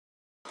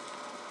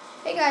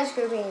Hey guys,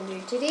 Kirby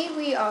here. Today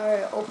we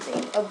are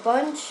opening a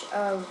bunch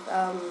of,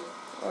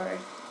 or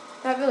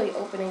not really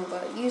opening,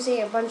 but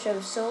using a bunch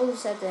of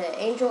souls at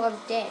the Angel of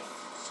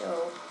Death.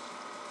 So,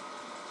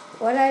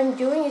 what I'm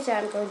doing is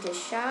I'm going to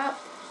shop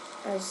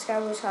as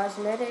Skywars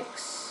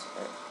Cosmetics,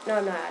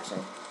 no, not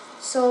actually,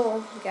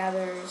 soul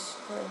gatherers,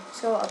 or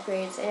soul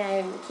upgrades, and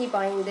I keep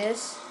buying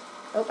this.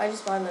 Oh, I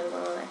just bought another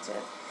one on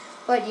accident.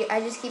 But I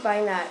just keep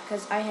buying that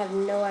because I have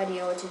no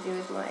idea what to do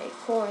with my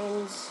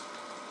coins.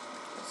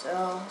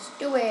 So, let's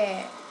do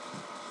it.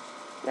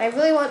 And I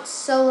really want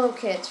solo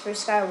kits for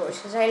Skywars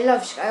because I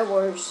love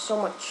Skywars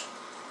so much.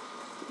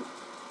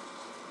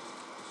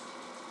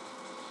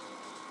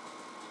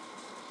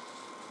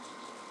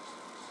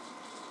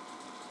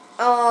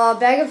 Oh,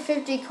 bag of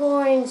 50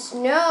 coins.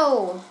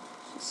 No,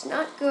 it's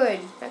not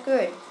good. Not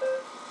good.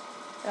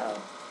 Oh.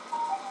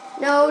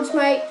 No, it's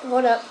my.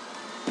 Hold up.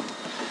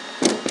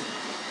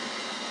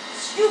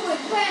 Stupid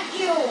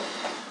vacuum.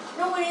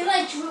 Nobody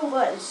likes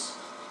Roombas.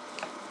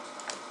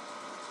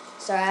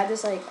 Sorry, I have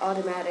this like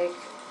automatic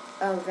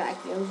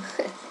vacuum.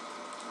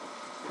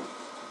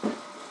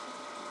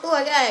 Oh,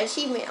 I got an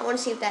achievement. I want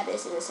to see what that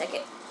is in a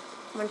second.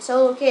 I'm on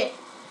solo kit.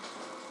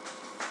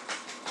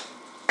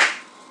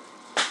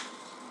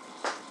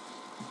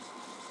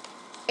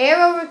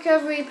 Arrow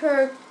recovery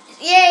perk.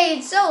 Yay,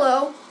 it's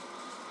solo.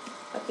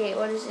 Okay,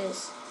 what is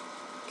this?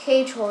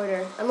 Cage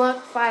hoarder.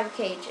 Unlock 5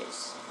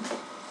 cages.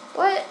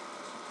 What?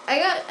 I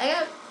got,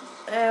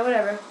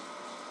 whatever.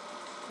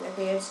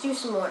 Okay, let's do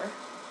some more.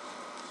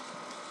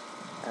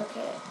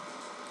 Okay.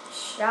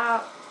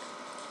 Shop.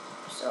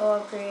 Soul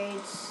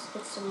upgrades.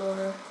 Get some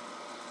more.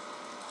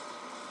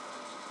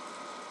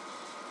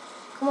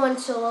 Come on,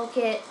 solo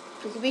kit.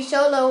 You can be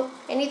solo.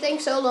 Anything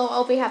solo,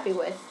 I'll be happy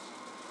with.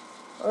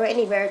 Or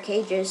any rare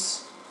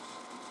cages.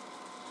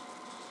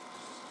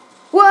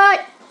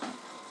 What?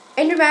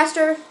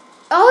 Endermaster?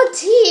 Oh,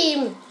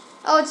 team!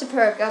 Oh, it's a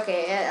perk.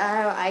 Okay,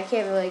 I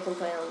can't really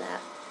complain on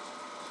that.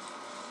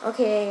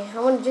 Okay, I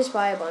want to just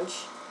buy a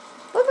bunch.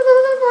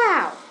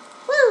 Wow!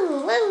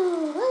 Woo!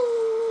 Woo!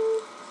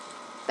 Woo!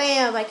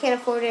 Bam! I can't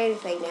afford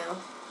anything now.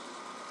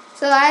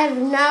 So I have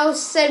now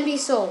 70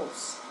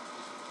 souls.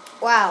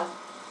 Wow.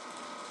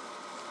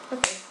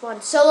 Okay, come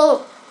on.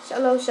 Solo!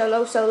 Solo,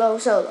 solo, solo,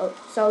 solo,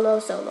 solo,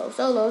 solo,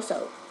 solo,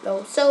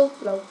 solo,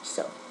 solo,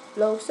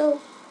 solo,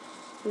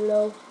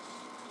 solo.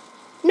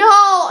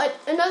 No!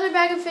 Another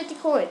bag of 50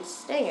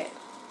 coins. Dang it.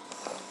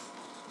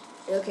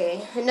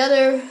 Okay,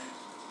 another.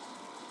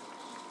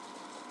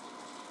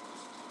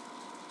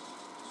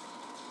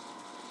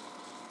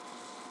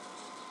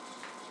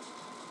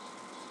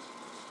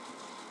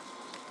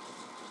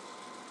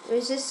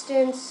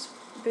 Resistance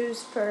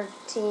boost per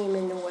team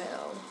in the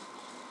well.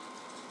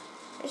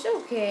 It's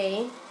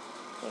okay,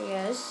 I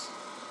guess.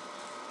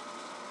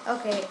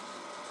 Okay.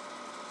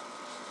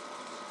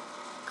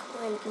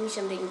 Come on, give me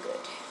something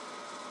good.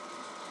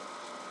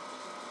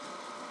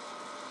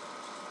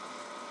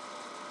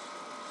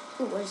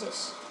 Ooh, what is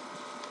this?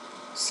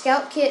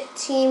 Scout kit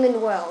team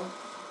and well.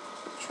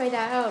 Try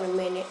that out in a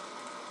minute.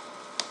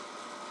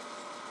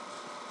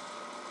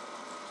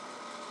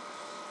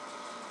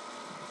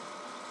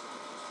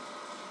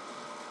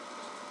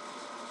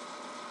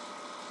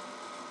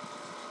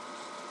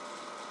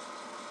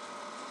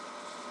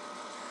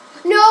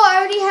 No, I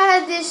already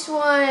had this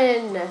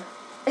one.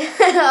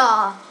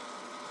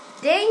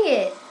 Dang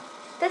it.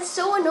 That's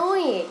so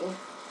annoying.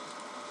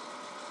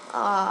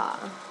 Oh,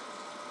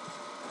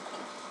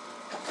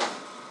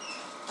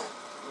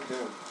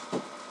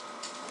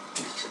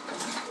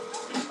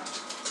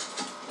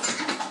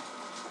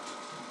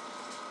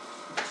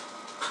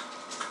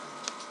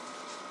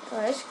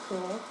 that's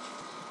cool.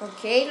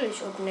 Okay,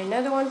 let's open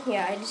another one.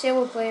 Yeah, I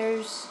disabled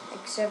players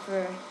except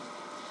for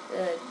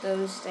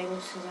those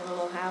things because I don't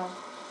know how.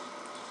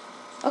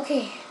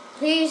 Okay,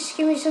 please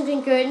give me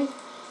something good.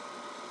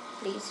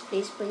 Please,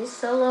 please, please.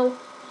 Solo.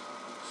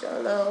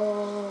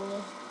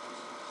 Solo.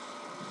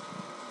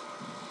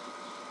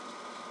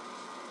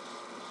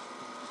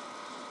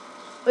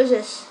 What is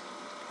this?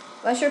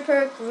 Lesser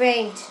perk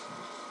ranked.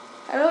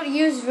 I don't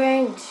use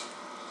ranked.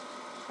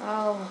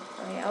 Oh,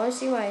 okay. I want to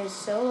see my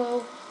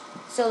solo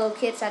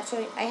kits.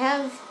 Actually, I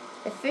have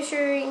the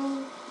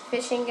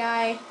fishing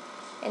guy,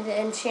 and the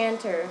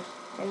enchanter,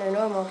 and the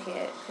normal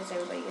kit because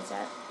everybody gets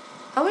that.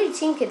 How many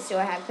team kits do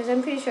I have? Because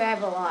I'm pretty sure I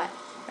have a lot.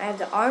 I have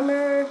the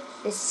armor,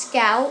 the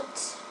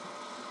scout,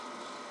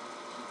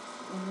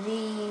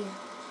 the.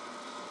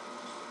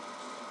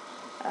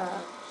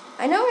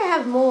 I know I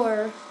have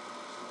more.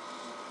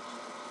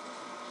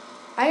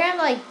 I got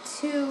like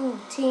 2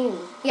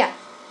 teams. Yeah.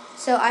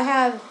 So I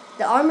have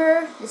the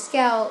armor, the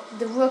scout,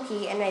 the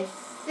rookie, and I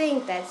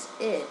think that's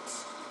it.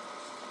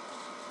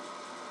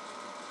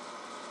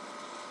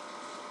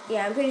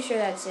 Yeah, I'm pretty sure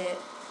that's it.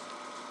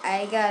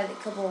 I got a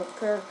couple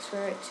perks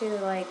for it too,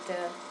 like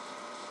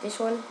this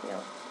one. No.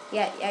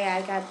 Yeah,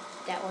 I got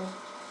that one.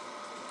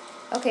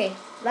 Okay,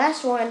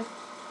 last one.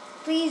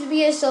 Please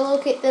be a solo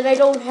kit that I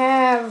don't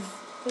have.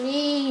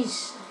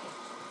 Please.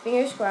 Okay.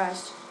 Fingers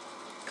crossed.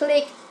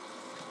 Click.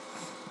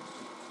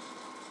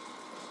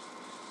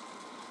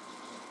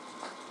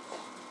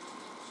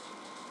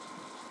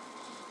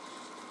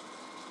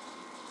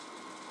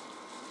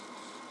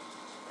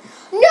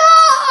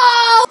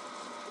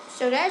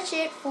 So that's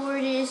it for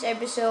this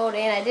episode,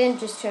 and I didn't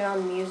just turn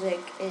on the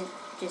music, it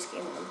just came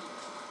on.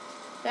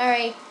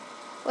 Sorry.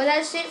 Well,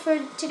 that's it for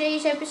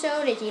today's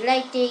episode. If you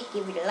liked it,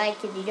 give it a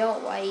like. If you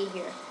don't, why are you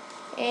here?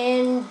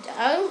 And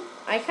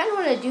I kind of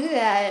want to do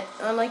that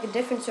on like a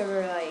different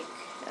server, like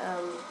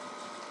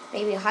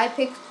maybe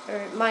Hypixel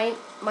or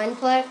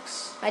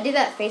Mineplex. I did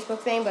that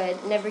Facebook thing, but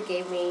it never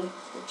gave me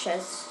the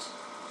chest.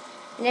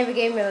 It never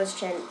gave me those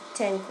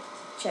 10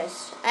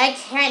 chests. I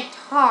can't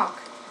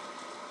talk.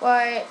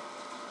 But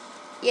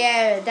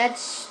yeah,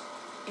 that's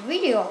the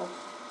video,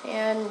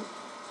 and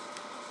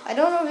I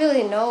don't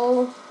really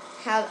know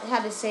how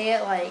to say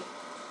it,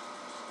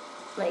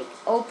 like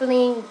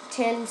opening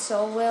 10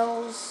 soul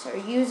wells or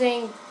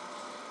using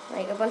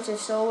like a bunch of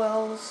soul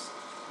wells.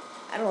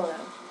 I don't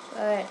know.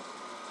 But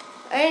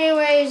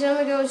anyways, I'm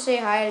gonna go say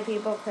hi to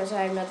people because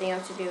I have nothing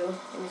else to do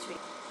in this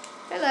video.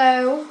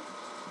 Hello.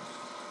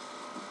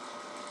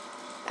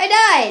 I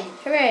died.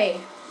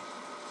 Hooray.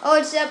 Oh,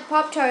 it's that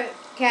Pop-Tart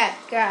cat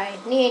guy.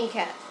 Neon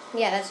cat.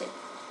 Yeah, that's it.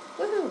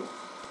 Woohoo.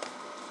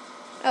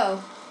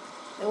 Oh.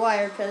 The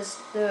wire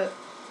pressed the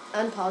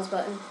unpause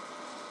button.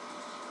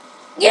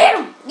 Get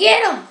him!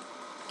 Get him!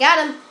 Got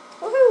him!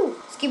 Woohoo!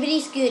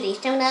 Skibbity scooty,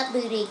 stone up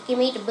booty. Give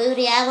me the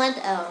booty I want.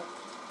 Oh.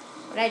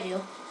 What'd I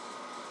do?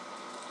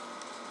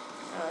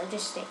 Oh,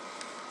 just stay.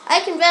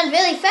 I can run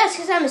really fast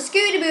because I'm a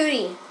scooty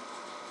booty.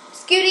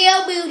 Scooty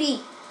old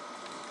booty.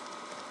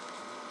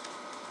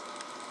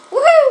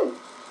 Woohoo!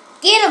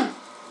 Get him!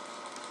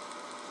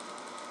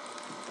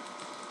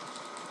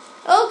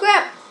 Oh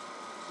crap!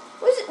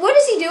 What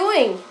is he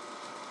doing?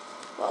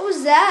 What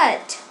was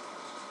that?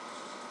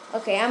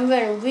 Okay, I'm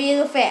running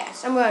real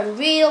fast. I'm running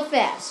real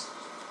fast.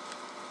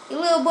 You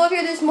little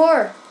booger, there's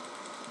more.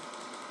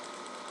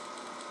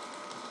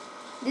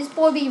 This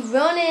boy be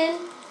running.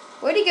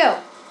 Where'd he go?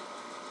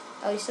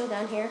 Oh, he's still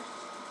down here.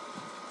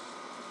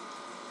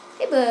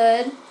 Hey,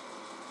 bud.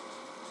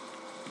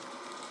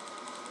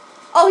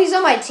 Oh, he's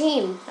on my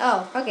team.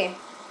 Oh, okay.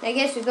 I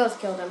guess we both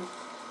killed him.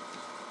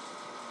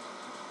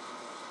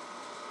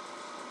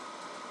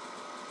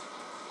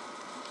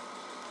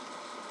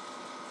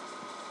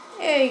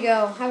 There you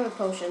go. Have a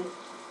potion.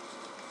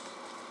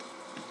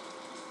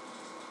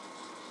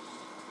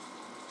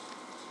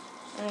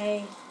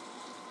 I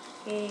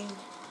gave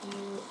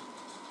you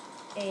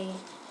a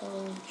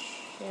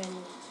potion.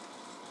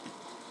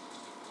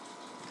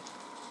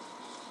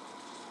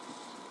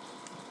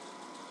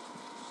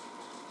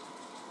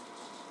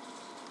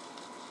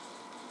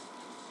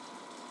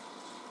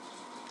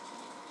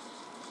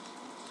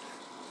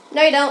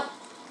 No, you don't.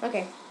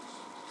 Okay.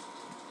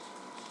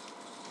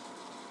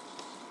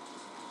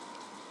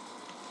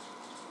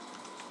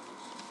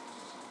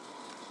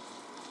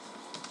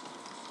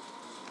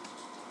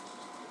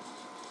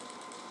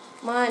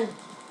 Come on.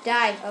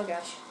 Die. Oh,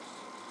 gosh.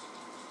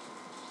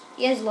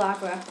 He has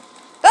lava.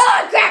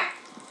 Oh, crap!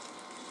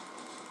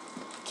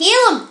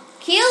 Kill him!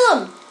 Kill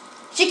him!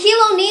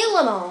 Shaquille O'Neal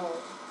him all.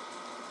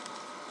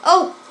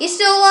 Oh, he's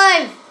still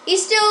alive!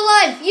 He's still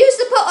alive! Use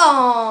the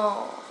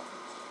oh.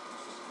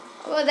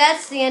 Well,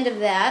 that's the end of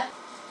that.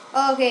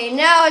 Okay,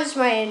 now it's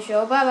my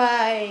intro.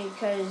 Bye-bye,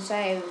 because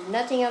I have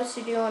nothing else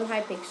to do on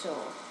Hypixel.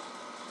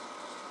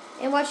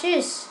 And watch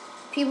this.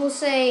 People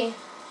say...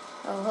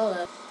 Oh, hold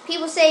up.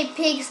 People say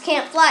pigs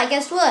can't fly.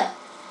 Guess what?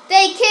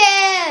 They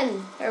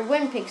can! Or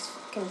when pigs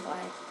can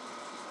fly.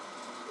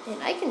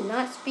 And I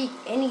cannot speak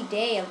any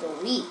day of the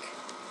week.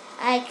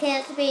 I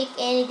can't speak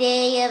any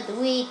day of the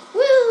week.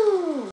 Woo!